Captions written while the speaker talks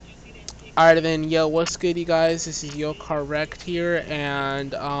Alright then, yo, what's good, you guys? This is Yo Correct here,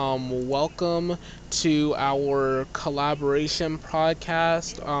 and welcome to our collaboration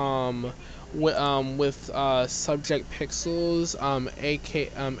podcast with Subject Pixels,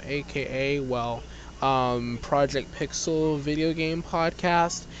 aka Project Pixel video game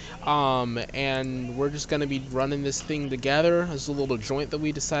podcast. And we're just gonna be running this thing together. It's a little joint that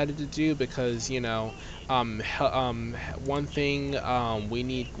we decided to do because one thing, we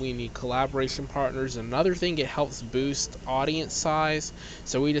need collaboration partners. Another thing, it helps boost audience size.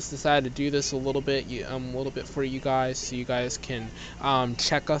 So we just decided to do this a little bit for you guys, so you guys can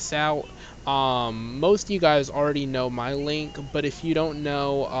check us out. Most of you guys already know my link, but if you don't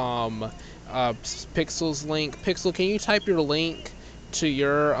know Pixel's link, Pixel, can you type your link to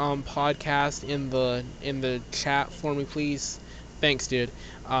your podcast in the chat for me, please? Thanks, dude.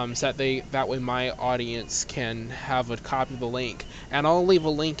 So that way my audience can have a copy of the link, and I'll leave a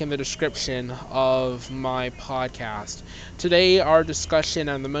link in the description of my podcast. Today, our discussion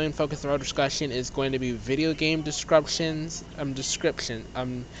and the main focus of our discussion is going to be video game subscriptions. Oh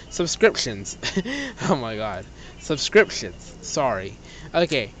my god, subscriptions. Sorry.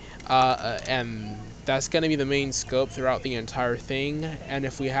 Okay. And that's going to be the main scope throughout the entire thing. And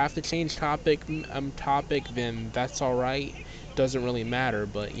if we have to change topic, then that's all right. Doesn't really matter,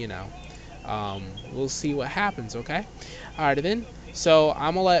 but we'll see what happens. Okay. All right then. So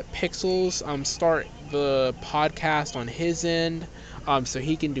I'm gonna let Pixels start the podcast on his end. So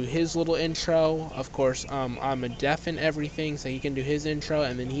he can do his little intro. Of course, I'm a deaf and everything, so he can do his intro,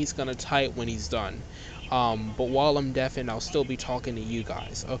 and then he's gonna type when he's done. But while I'm deafened, I'll still be talking to you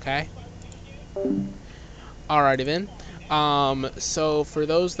guys. Okay. Alrighty then. So for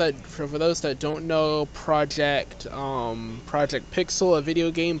those that don't know, Project Pixel, a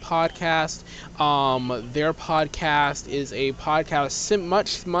video game podcast. Their podcast is a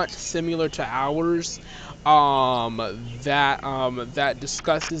podcast much similar to ours. That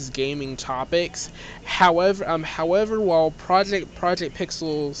discusses gaming topics. However, while Project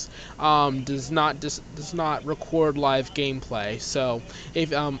Pixels does not record live gameplay, so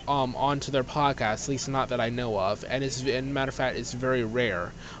if onto their podcast, at least not that I know of, and matter of fact, it's very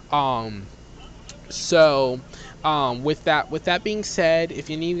rare. Um, so, with that being said,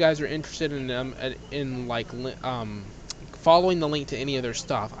 if any of you guys are interested in following the link to any of their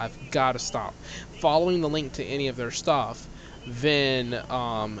stuff, I've got to stop following the link to any of their stuff. Then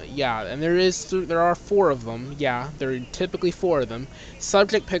yeah, and there are four of them. Yeah, there are typically four of them.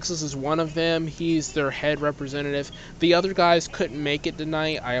 Subject Pixels is one of them. He's their head representative. The other guys couldn't make it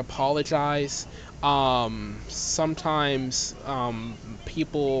tonight. I apologize. Sometimes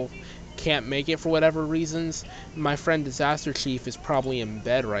people can't make it for whatever reasons. My friend Disaster Chief is probably in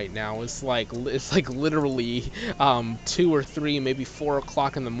bed right now. It's like literally 2 or 3, maybe 4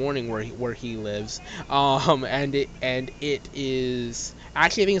 o'clock in the morning where he lives. And it is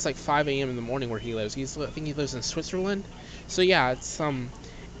actually, I think it's like 5 a.m. in the morning where he lives. I think he lives in Switzerland. So yeah, it's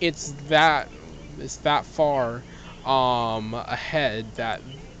that it's that far ahead that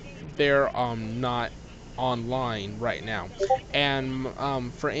they're not online right now. And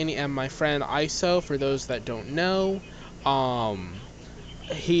my friend ISO, for those that don't know, um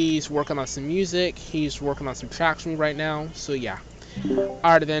he's working on some music. He's working on some tracks for me right now. So yeah.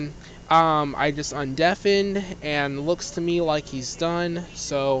 Alright then. I just undeafened, and looks to me like he's done.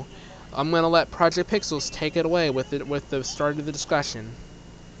 So I'm gonna let Project Pixels take it away with the start of the discussion.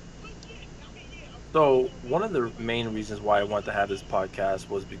 So, one of the main reasons why I wanted to have this podcast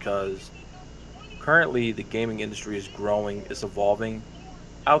was because currently the gaming industry is growing, it's evolving.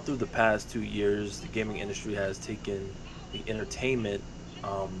 Out through the past 2 years, the gaming industry has taken the entertainment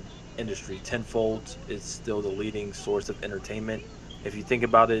industry tenfold. It's still the leading source of entertainment. If you think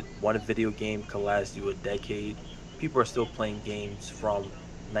about it, one video game can last you a decade. People are still playing games from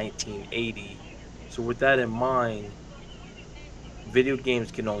 1980. So, with that in mind, video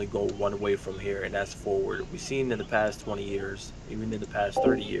games can only go one way from here, and that's forward. We've seen in the past 20 years, even in the past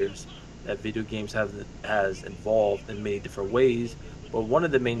 30 years, that video games has evolved in many different ways, but one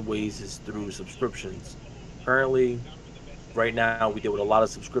of the main ways is through subscriptions. Currently, right now, we deal with a lot of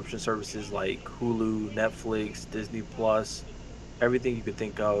subscription services like Hulu, Netflix, Disney Plus, everything you could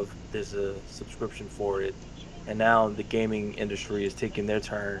think of, there's a subscription for it. And now the gaming industry is taking their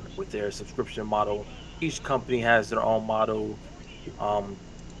turn with their subscription model. Each company has their own model. um,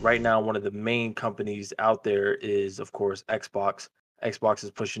 right now, one of the main companies out there is, of course, Xbox. Xbox is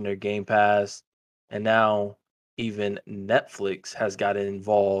pushing their Game Pass, and now even Netflix has gotten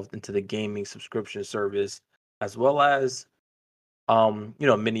involved into the gaming subscription service, as well as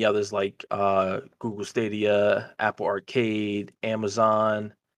many others like Google Stadia, Apple Arcade,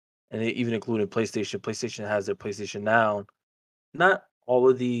 Amazon, and even including PlayStation. PlayStation has their PlayStation Now. Not all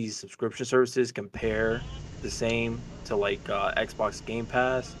of these subscription services compare the same to like Xbox Game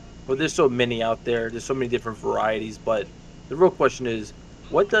Pass, but there's so many out there. There's so many different varieties. But the real question is,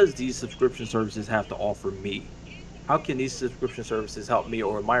 what does these subscription services have to offer me? How can these subscription services help me,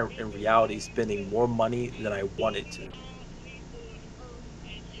 or am I in reality spending more money than I wanted to?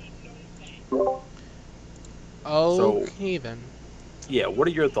 So, Okay then. yeah, what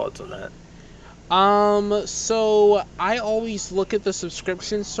are your thoughts on that? So I always look at the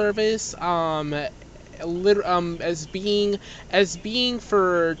subscription service, as being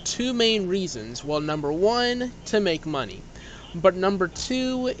for two main reasons. Well, number one, to make money, but number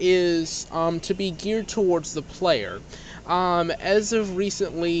two is to be geared towards the player. As of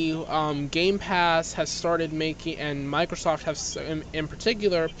recently, Game Pass has started making, and Microsoft has, in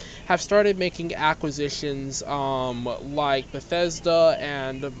particular, have started making acquisitions like Bethesda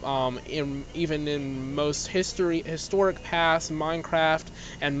and even in most historic past, Minecraft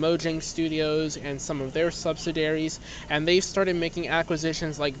and Mojang Studios and some of their subsidiaries, and they've started making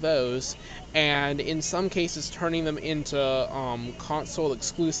acquisitions like those, and in some cases turning them into console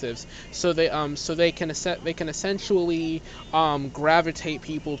exclusives, they can essentially gravitate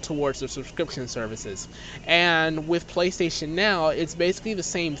people towards their subscription services. And with PlayStation Now, it's basically the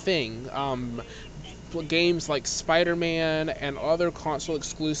same thing. Games like Spider-Man and other console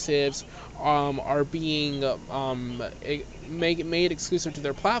exclusives are being made exclusive to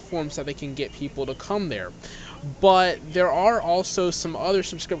their platforms so they can get people to come there. But there are also some other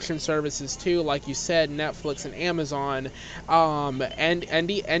subscription services too, like you said, Netflix and Amazon,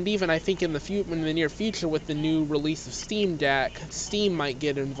 and even I think in the near future with the new release of Steam Deck, Steam might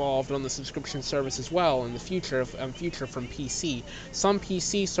get involved on the subscription service as well in the future from PC. Some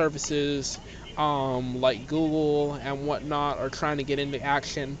PC services like Google and whatnot are trying to get into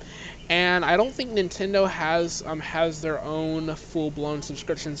action. And I don't think Nintendo has their own full-blown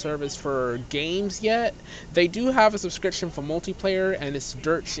subscription service for games yet. They do have a subscription for multiplayer, and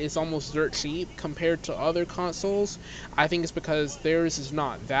it's almost dirt cheap compared to other consoles. I think it's because theirs is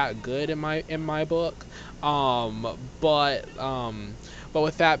not that good in my book. Um, but um, but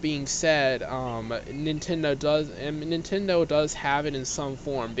with that being said, Nintendo does have it in some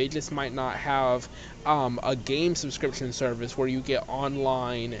form. They just might not have a game subscription service where you get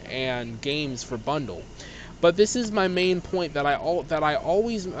online and games for bundle. But this is my main point that I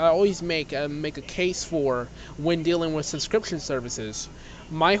always make a case for when dealing with subscription services.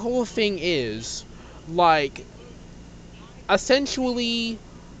 My whole thing is like essentially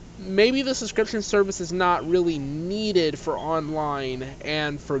maybe the subscription service is not really needed for online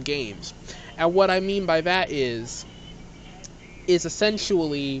and for games. And what I mean by that is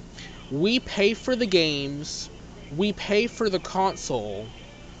essentially we pay for the games, we pay for the console,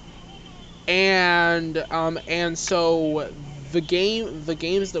 and so the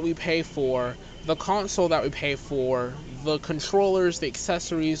games that we pay for, the console that we pay for, the controllers, the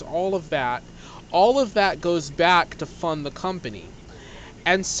accessories, all of that goes back to fund the company.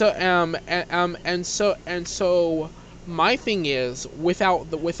 And so my thing is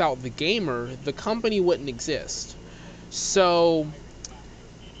without the gamer, the company wouldn't exist. So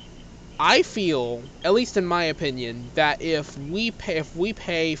I feel, at least in my opinion, that if we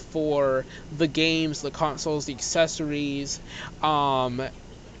pay for the games, the consoles, the accessories, um,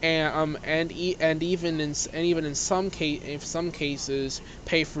 and even in some cases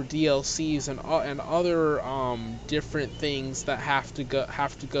pay for DLCs and other different things that have to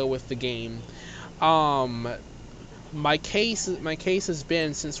go with the game. Um, my case has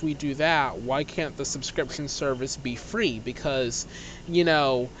been, since we do that, why can't the subscription service be free? Because, you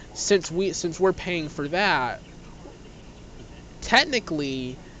know, since we're paying for that,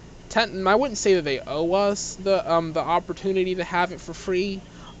 technically, I wouldn't say that they owe us the opportunity to have it for free,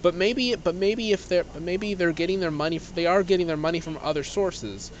 but maybe they're getting their money. They are getting their money from other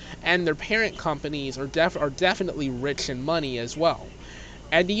sources, and their parent companies are definitely rich in money as well.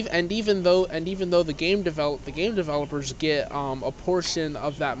 Even though the game developers get a portion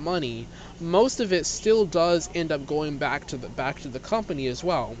of that money, most of it still does end up going back to the company as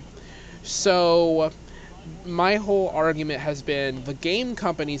well. So my whole argument has been the game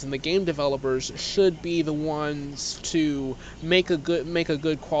companies and the game developers should be the ones to make a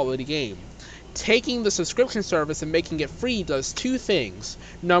good quality game. Taking the subscription service and making it free does two things.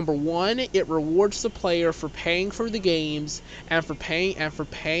 Number one, it rewards the player for paying for the games and for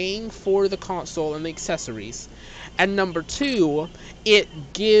paying for the console and the accessories. And number two, it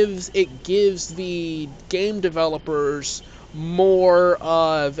gives the game developers more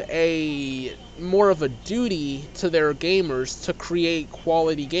of a more of a duty to their gamers to create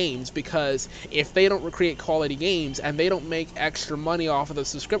quality games, because if they don't create quality games and they don't make extra money off of the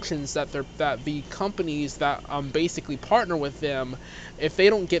subscriptions that the companies that basically partner with them, if they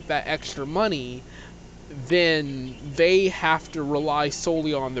don't get that extra money, then they have to rely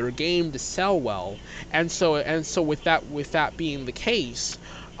solely on their game to sell well. And so with that being the case,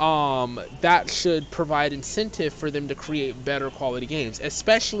 that should provide incentive for them to create better quality games,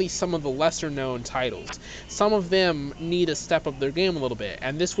 especially some of the lesser known titles. Some of them need to step up their game a little bit,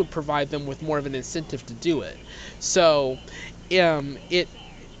 and this would provide them with more of an incentive to do it. So I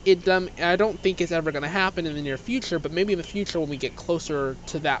don't think it's ever going to happen in the near future, but maybe in the future when we get closer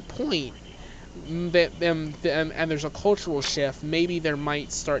to that point, and there's a cultural shift, maybe there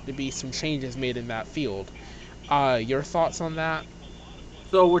might start to be some changes made in that field. Your thoughts on that?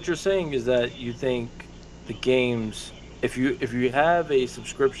 So what you're saying is that you think the games, if you have a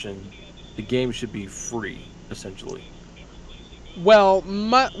subscription, the game should be free, essentially. Well,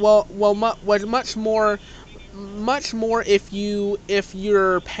 much more if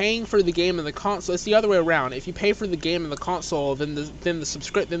you're paying for the game in the console. It's the other way around. If you pay for the game in the console, then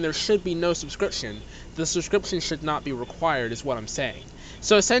there should be no subscription. The subscription should not be required, is what I'm saying.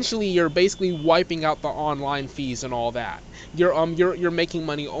 So essentially, you're basically wiping out the online fees and all that. You're making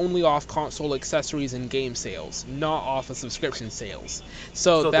money only off console accessories and game sales, not off of subscription sales.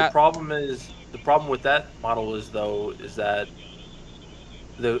 So So the that problem is the problem with that model is though is that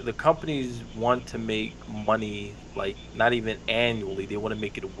the companies want to make money like not even annually. They want to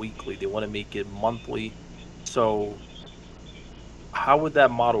make it weekly. They want to make it monthly. So how would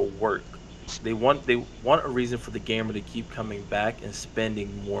that model work? They want a reason for the gamer to keep coming back and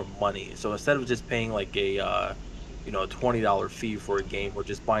spending more money. So instead of just paying like a $20 fee for a game or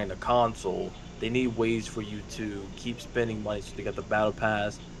just buying a console, they need ways for you to keep spending money. So they got the battle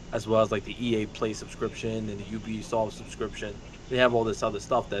pass as well as like the EA Play subscription and the Ubisoft subscription. They have all this other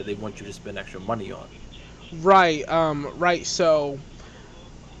stuff that they want you to spend extra money on. right. So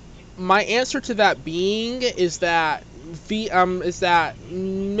my answer to that being is that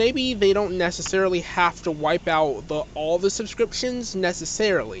maybe they don't necessarily have to wipe out all the subscriptions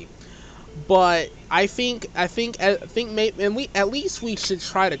necessarily, but and we at least we should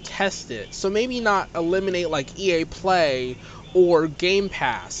try to test it. So maybe not eliminate like EA Play or Game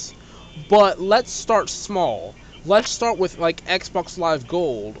Pass, but let's start small. Let's start with like Xbox Live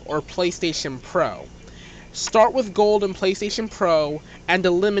Gold or PlayStation Pro. Start with Gold and PlayStation Pro and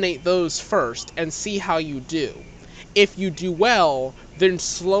eliminate those first and see how you do. If you do well, then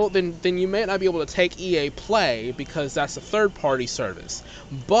you may not be able to take EA Play because that's a third party service.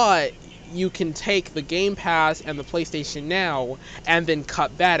 But you can take the Game Pass and the PlayStation Now and then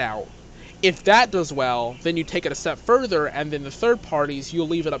cut that out. If that does well, then you take it a step further, and then the third parties, you'll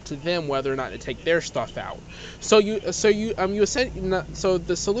leave it up to them whether or not to take their stuff out. So the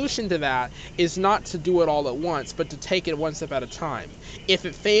solution to that is not to do it all at once, but to take it one step at a time. If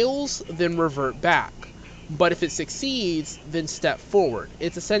it fails, then revert back. But if it succeeds, then step forward.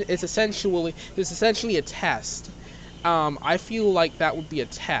 It's essentially a test. I feel like that would be a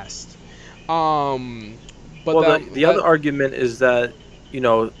test. Um, but Well, that the that other argument is that you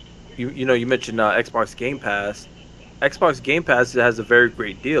know you mentioned Xbox Game Pass. Xbox Game Pass has a very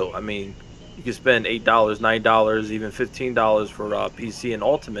great deal. I mean, you can spend $8, $9, even $15 for PC and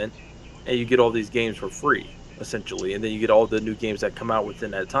Ultimate, and you get all these games for free essentially, and then you get all the new games that come out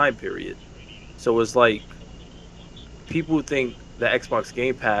within that time period. So it's like people think the Xbox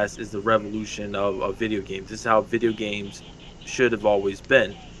Game Pass is the revolution of video games. This is how video games should have always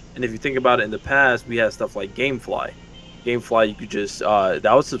been. And if you think about it, in the past, we had stuff like GameFly. GameFly, you could just that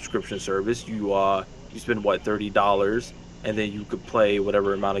was a subscription service. You spend what $30, and then you could play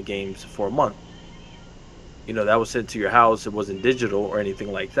whatever amount of games for a month. That was sent to your house. It wasn't digital or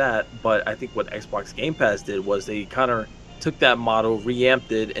anything like that. But I think what Xbox Game Pass did was they kind of took that model,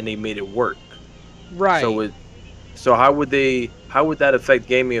 reamped it, and they made it work. right. So so how would that affect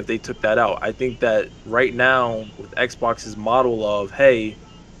gaming if they took that out? I think that right now with Xbox's model of, hey,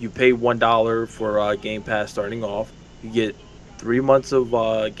 you pay $1 for Game Pass starting off, you get 3 months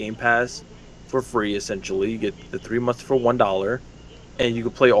of Game Pass for free essentially. You get the 3 months for $1, and you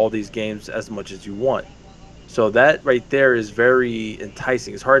can play all these games as much as you want. So that right there is very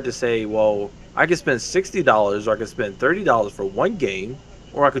enticing. It's hard to say, well, I could spend $60 or I could spend $30 for one game,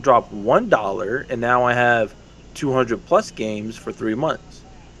 or I could drop $1 and now I have 200 plus games for 3 months.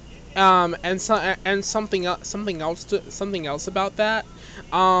 And something else about that.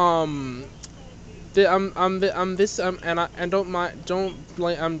 Um, and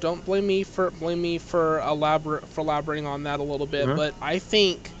don't blame me for elaborating on that a little bit. Hmm. But I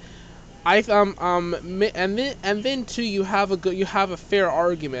think And then too, you have a fair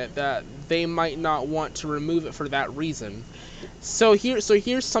argument that they might not want to remove it for that reason. So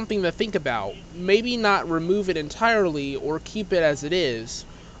here's something to think about. Maybe not remove it entirely or keep it as it is,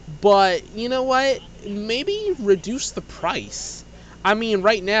 but you know what? Maybe reduce the price. I mean,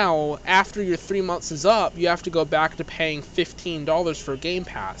 right now, after your 3 months is up, you have to go back to paying $15 for Game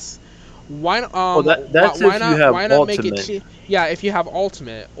Pass. Well, that's if you have why not make it Ultimate. cheap? Yeah, if you have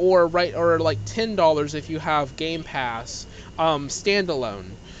Ultimate, or like $10 if you have Game Pass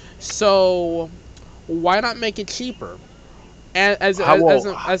standalone. So why not make it cheaper? And How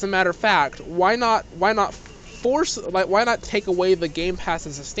well? as a matter of fact, why not force, like, why not take away the Game Pass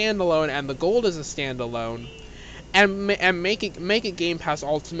as a standalone and the Gold as a standalone, and make it Game Pass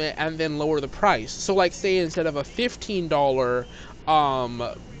Ultimate and then lower the price. So like, say instead of a $15 um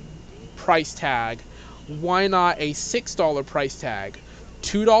price tag, why not a $6 price tag?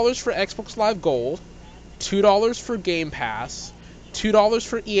 $2 for Xbox Live Gold, $2 for Game Pass, $2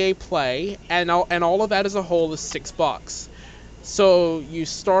 for EA Play, and all of that as a whole is $6. So you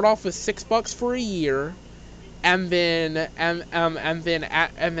start off with $6 for a year, and then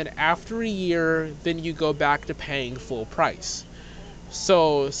after a year, then you go back to paying full price.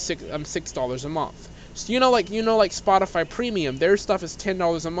 So $6 a month. So like Spotify Premium, their stuff is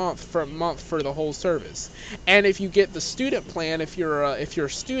 $10 a month for the whole service. And if you get the student plan, if you're a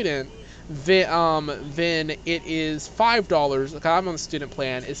student, then it is $5. Like, I'm on the student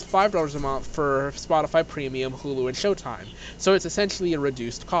plan. It's $5 a month for Spotify Premium, Hulu, and Showtime. So it's essentially a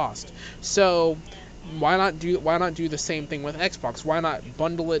reduced cost. So why not do the same thing with Xbox? Why not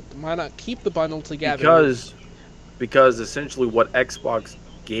bundle it? Why not keep the bundle together? Because essentially what Xbox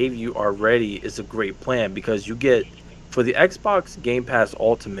gave you already is a great plan, because you get, for the Xbox Game Pass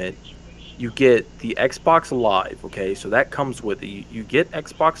Ultimate, you get the Xbox Live, okay? So that comes with it. You get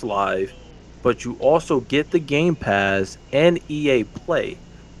Xbox Live, but you also get the Game Pass and EA Play.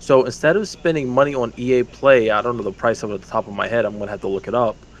 So instead of spending money on EA Play, I don't know the price of it at the top of my head, I'm going to have to look it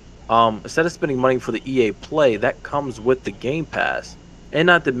up. Instead of spending money for the EA Play, that comes with the Game Pass. And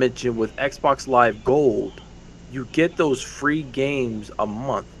not to mention, with Xbox Live Gold, you get those free games a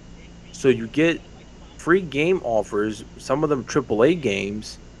month. So you get free game offers, some of them AAA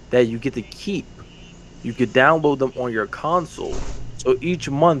games, that you get to keep. You could download them on your console. So each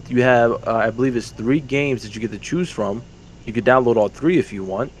month you have, I believe it's 3 games that you get to choose from. You could download all 3 if you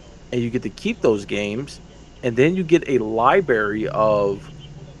want, and you get to keep those games. And then you get a library of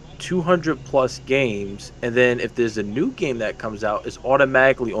 200 plus games. And then if there's a new game that comes out, it's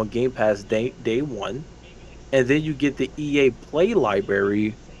automatically on Game Pass day one. And then you get the EA Play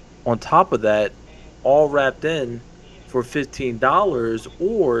library on top of that, all wrapped in for $15,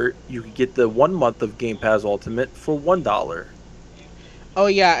 or you could get the 1 month of Game Pass Ultimate for $1. Oh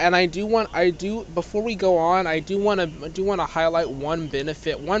yeah, and I do before we go on, I do want to highlight one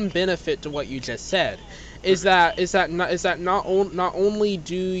benefit to what you just said. Not only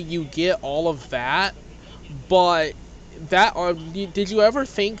do you get all of that, but did you ever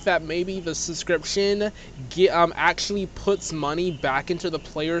think that maybe the subscription actually puts money back into the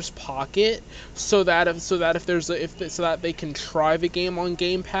player's pocket, so that if there's a, if so that they can try the game on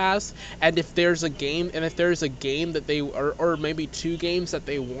Game Pass, and if there's a game that they, or maybe 2 games that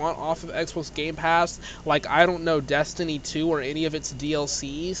they want off of Xbox Game Pass, like, I don't know, Destiny 2 or any of its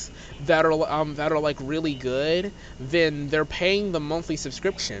DLCs that are like really good, then they're paying the monthly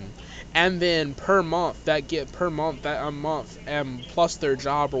subscription. And then per month that a month, plus their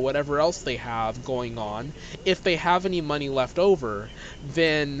job or whatever else they have going on, if they have any money left over,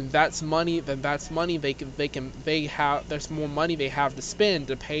 then that's money they have there's more money they have to spend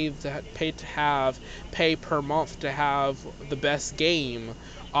to pay per month to have the best game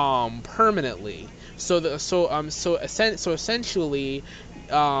permanently. So essentially,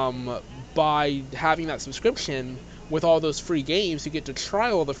 by having that subscription with all those free games, you get to try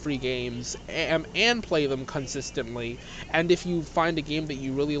all the free games and play them consistently. And if you find a game that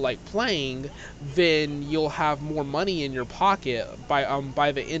you really like playing, then you'll have more money in your pocket by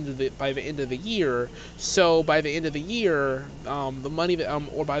the end of the year. So by the end of the year, the money that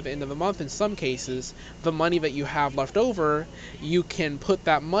or by the end of the month, in some cases, the money that you have left over, you can put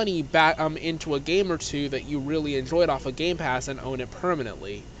that money back into a game or two that you really enjoyed off of Game Pass and own it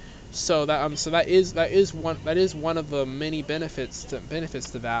permanently. So that is one of the many benefits to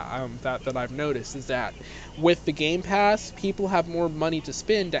that I've noticed, is that with the Game Pass, people have more money to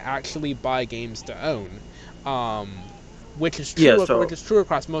spend to actually buy games to own, Yeah, which so is true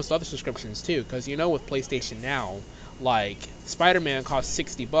across most other subscriptions too. Because with PlayStation Now, Like Spider-Man costs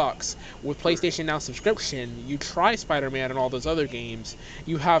 $60. With PlayStation Now subscription, you try Spider-Man and all those other games,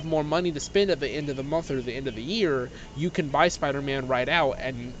 you have more money to spend at the end of the month or the end of the year. You can buy Spider-Man right out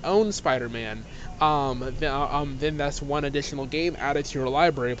and own Spider-Man. Then that's one additional game added to your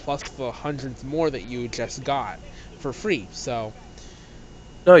library, plus the hundreds more that you just got for free. So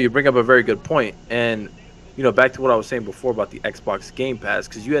No, you bring up a very good point, and back to what I was saying before about the Xbox Game Pass,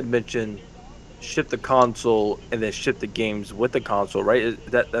 because you had mentioned ship the console and then ship the games with the console, right?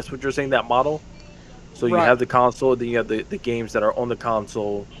 That's what you're saying, that model? So you right. have the console, then you have the games that are on the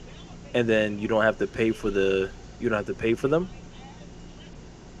console, and then you don't have to pay for them,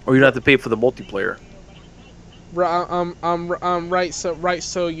 or you don't have to pay for the multiplayer. Right.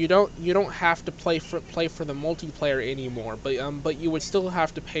 So you don't have to play for the multiplayer anymore, but you would still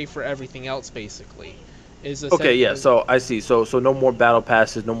have to pay for everything else basically. Is a Okay, sen- yeah. is So I see. So no more battle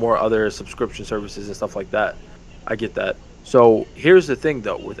passes, no more other subscription services and stuff like that. I get that. So here's the thing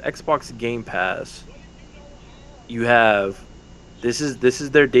though, with Xbox Game Pass, you have this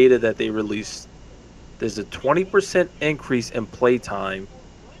is their data that they released. There's a 20% increase in playtime.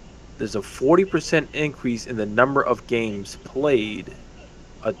 There's a 40% increase in the number of games played,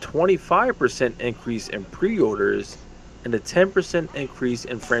 a 25% increase in pre-orders, and a 10% increase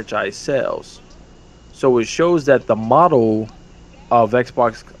in franchise sales. So it shows that the model of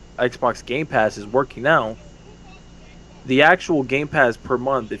Xbox Game Pass is working now. The actual Game Pass per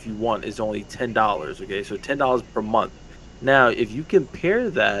month, if you want, is only $10. Okay, so $10 per month. Now, if you compare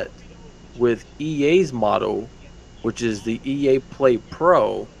that with EA's model, which is the EA Play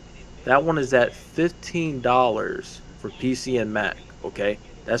Pro, that one is at $15 for PC and Mac. Okay,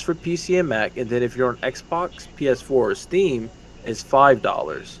 that's for PC and Mac, and then if you're on Xbox, PS4, or Steam, it's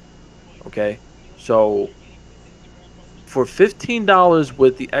 $5. Okay, so for $15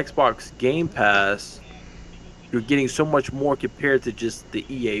 with the Xbox Game Pass, you're getting so much more compared to just the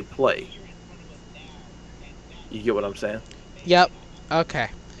EA Play. You get what I'm saying? Yep. Okay.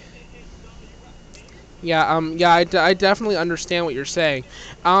 Yeah. I definitely understand what you're saying.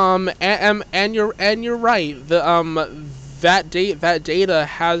 And you're right. That data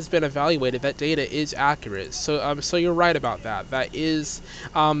has been evaluated. That data is accurate. So you're right about that. That is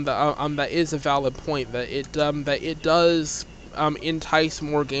a valid point. That it does entice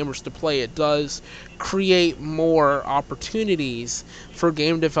more gamers to play. It does create more opportunities for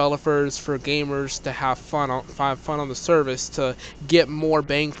game developers, for gamers to have fun on the service, to get more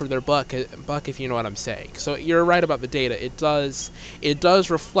bang for their buck, if you know what I'm saying. So you're right about the data. It does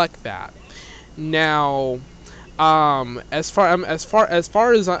reflect that. Now, as far as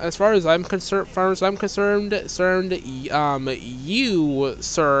I'm concerned, you,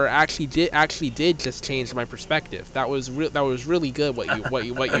 sir, actually did just change my perspective. That was really good what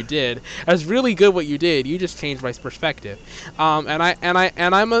you did. That's really good what you did. You just changed my perspective. And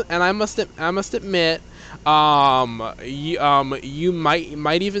I must admit, you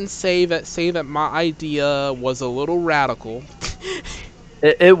might even say that my idea was a little radical.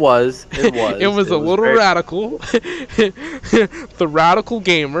 It was It a was little very. radical. The radical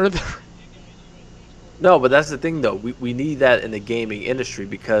gamer. No, but that's the thing though. We need that in the gaming industry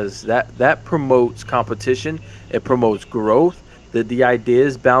because that promotes competition. It promotes growth. The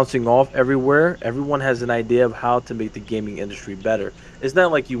ideas bouncing off everywhere. Everyone has an idea of how to make the gaming industry better. It's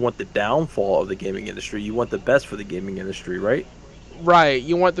not like you want the downfall of the gaming industry. You want the best for the gaming industry, right? Right,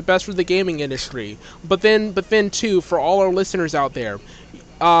 you want the best for the gaming industry. But then too, for all our listeners out there,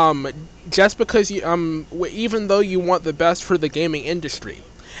 um, just because even though you want the best for the gaming industry,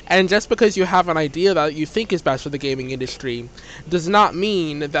 and just because you have an idea that you think is best for the gaming industry, does not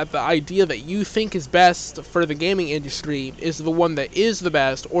mean that the idea that you think is best for the gaming industry is the one that is the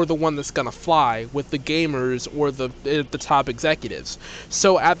best, or the one that's gonna fly with the gamers or the top executives.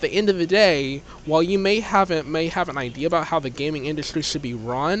 So at the end of the day, while you may have an idea about how the gaming industry should be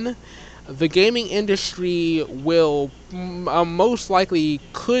run, the gaming industry will most likely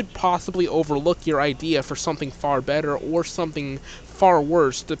could possibly overlook your idea for something far better or something far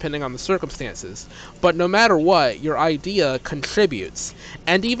worse, depending on the circumstances. But no matter what, your idea contributes,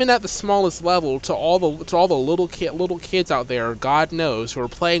 and even at the smallest level, to all the little kids out there, God knows, who are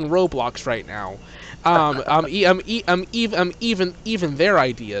playing Roblox right now. Even their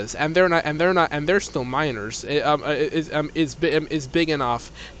ideas, and they're still minors, is big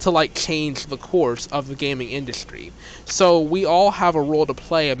enough to like change the course of the gaming industry. So we all have a role to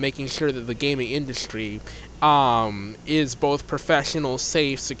play in making sure that the gaming industry is both professional,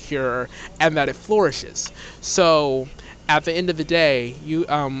 safe, secure, and that it flourishes. So at the end of the day,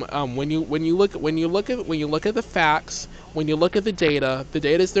 when you look at the facts, when you look at the data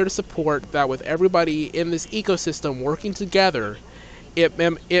is there to support that with everybody in this ecosystem working together,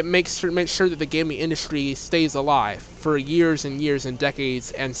 it makes sure that the gaming industry stays alive for years and years and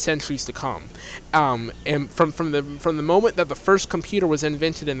decades and centuries to come. And from the moment that the first computer was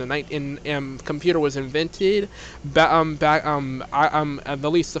invented in the night in computer was invented, at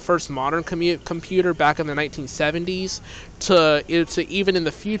least the first modern computer back in the 1970s, to even in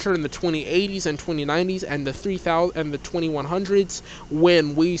the future in the 2080s and 2090s and the 3000 and the 2100s,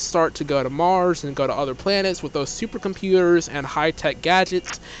 when we start to go to Mars and go to other planets with those supercomputers and high-tech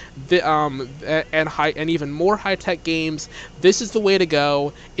gadgets, and even more high-tech games. This is the way to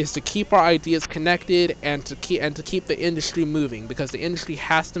go, is to keep our ideas connected and to keep the industry moving, because the industry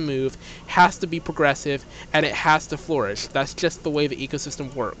has to move, has to be progressive, and it has to flourish. That's just the way the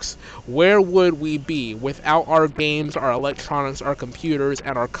ecosystem works. Where would we be without our games, our electronics, our computers,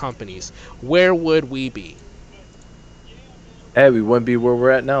 and our companies? Where would we be? Hey, we wouldn't be where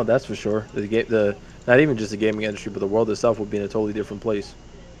we're at now. That's for sure. The not even just the gaming industry, but the world itself would be in a totally different place.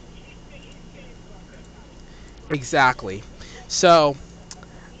 Exactly. So,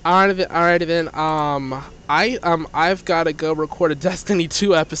 alright then. I've got to go record a Destiny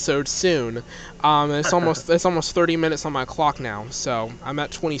 2 episode soon. It's almost 30 minutes on my clock now, so I'm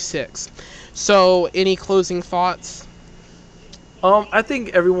at 26. So, any closing thoughts? I think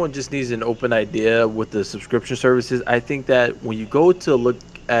everyone just needs an open idea with the subscription services. I think that when you go to look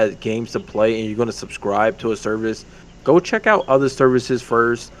at games to play and you're going to subscribe to a service, go check out other services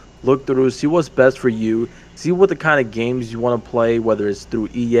first. Look through, see what's best for you. See what the kind of games you want to play, whether it's through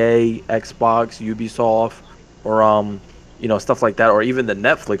EA, Xbox, Ubisoft, or stuff like that, or even the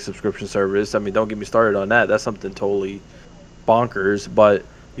Netflix subscription service. I mean, don't get me started on that. That's something totally bonkers. But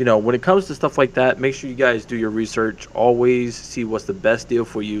when it comes to stuff like that, make sure you guys do your research. Always see what's the best deal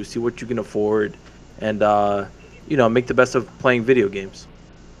for you. See what you can afford, and make the best of playing video games.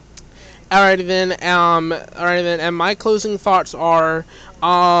 Alrighty then. And my closing thoughts are,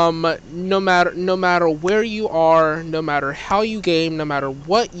 no matter where you are, no matter how you game, no matter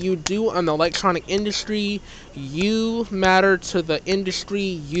what you do in the electronic industry, you matter to the industry.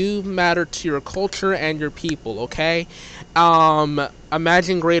 You matter to your culture and your people. Okay.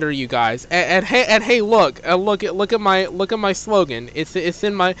 Imagine greater, you guys. And hey, look at my slogan. It's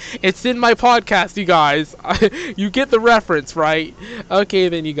in my podcast, you guys. You get the reference, right? Okay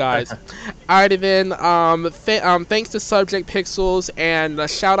then, you guys. Alrighty then. Thanks to Subject Pixels, and a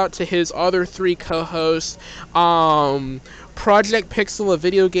shout out to his other 3 co-hosts. Project Pixel, a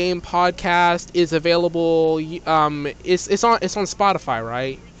video game podcast, is available. It's on Spotify,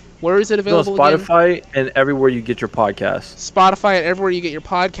 right? Where is it available? No, Spotify again? And everywhere you get your podcast. Spotify and everywhere you get your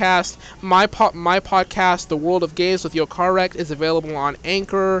podcast. My podcast, The World of Games with Yo Correct, is available on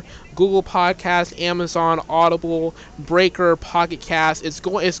Anchor, Google Podcast, Amazon, Audible, Breaker, Pocket Cast. It's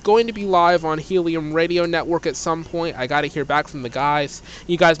going to be live on Helium Radio Network at some point. I got to hear back from the guys.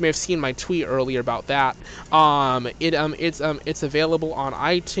 You guys may have seen my tweet earlier about that. It's available on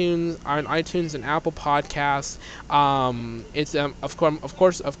iTunes and Apple Podcasts. It's of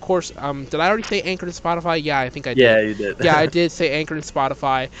course. Did I already say Anchor and Spotify? Yeah, I think I did. Yeah, you did. Yeah, I did say Anchor and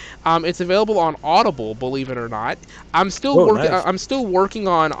Spotify. It's available on Audible, believe it or not. I'm still working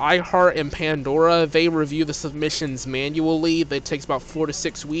on iHeart and Pandora. They review the submissions manually. That takes about 4 to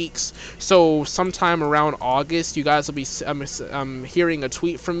 6 weeks. So sometime around August, you guys will be hearing a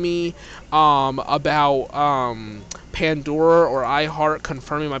tweet from me about Pandora or iHeart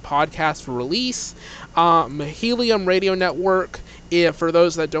confirming my podcast for release. Helium Radio Network, for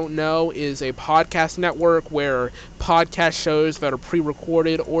those that don't know, is a podcast network where podcast shows that are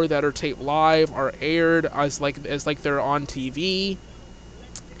pre-recorded or that are taped live are aired as like they're on TV.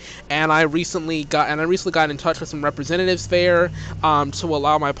 And I recently got in touch with some representatives there to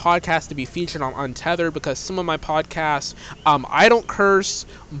allow my podcast to be featured on Untethered, because some of my podcasts, I don't curse,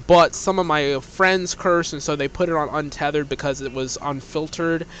 but some of my friends curse, and so they put it on Untethered because it was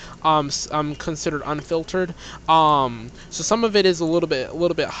unfiltered, considered unfiltered. So some of it is a little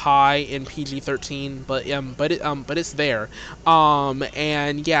bit high in PG-13, but it's there.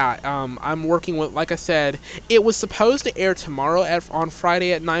 And yeah, I'm working with, like I said, it was supposed to air tomorrow on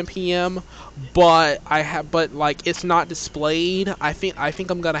Friday at 9 p.m. but it's not displayed. I think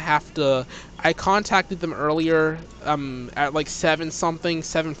I'm gonna have to. I contacted them earlier at like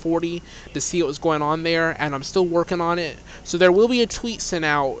 7:40 to see what was going on there, and I'm still working on it. So there will be a tweet sent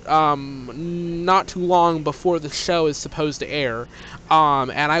out not too long before the show is supposed to air,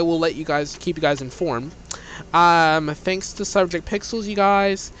 and I will keep you guys informed. Thanks to Subject Pixels, you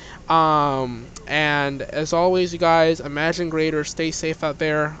guys. And as always, you guys, imagine greater, stay safe out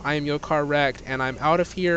there. I am Yokar Wrecked, and I'm out of here.